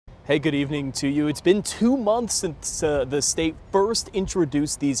Hey, good evening to you. It's been 2 months since the state first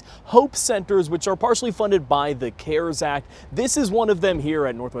introduced these Hope Centers, which are partially funded by the CARES Act. This is one of them here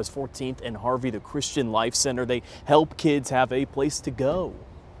at Northwest 14th and Harvey, the Christian Life Center. They help kids have a place to go.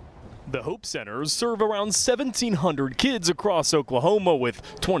 The Hope Centers serve around 1,700 kids across Oklahoma, with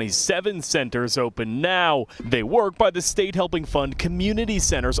 27 centers open now. They work by the state helping fund community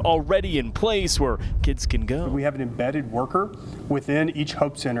centers already in place where kids can go. We have an embedded worker within each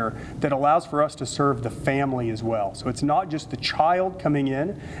Hope Center that allows for us to serve the family as well. So it's not just the child coming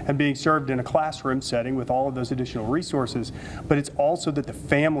in and being served in a classroom setting with all of those additional resources, but it's also that the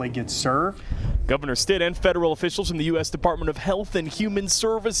family gets served. Governor Stitt and federal officials from the U.S. Department of Health and Human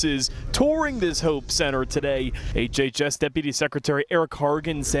Services touring this Hope Center today. HHS Deputy Secretary Eric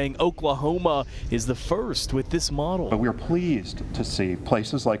Hargan saying Oklahoma is the first with this model. But we're pleased to see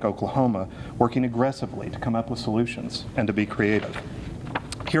places like Oklahoma working aggressively to come up with solutions and to be creative.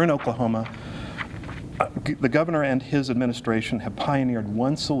 Here in Oklahoma, the governor and his administration have pioneered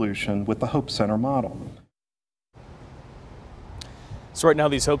one solution with the Hope Center model. So right now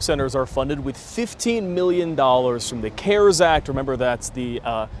these Hope Centers are funded with $15 million from the CARES Act. Remember, that's the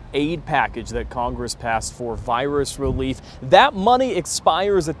aid package that Congress passed for virus relief. That money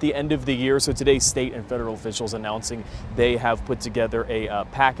expires at the end of the year, so today state and federal officials announcing they have put together a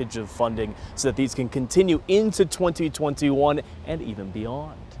package of funding so that these can continue into 2021 and even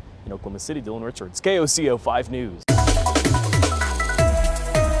beyond. In Oklahoma City, Dylan Richards, KOCO 5 News.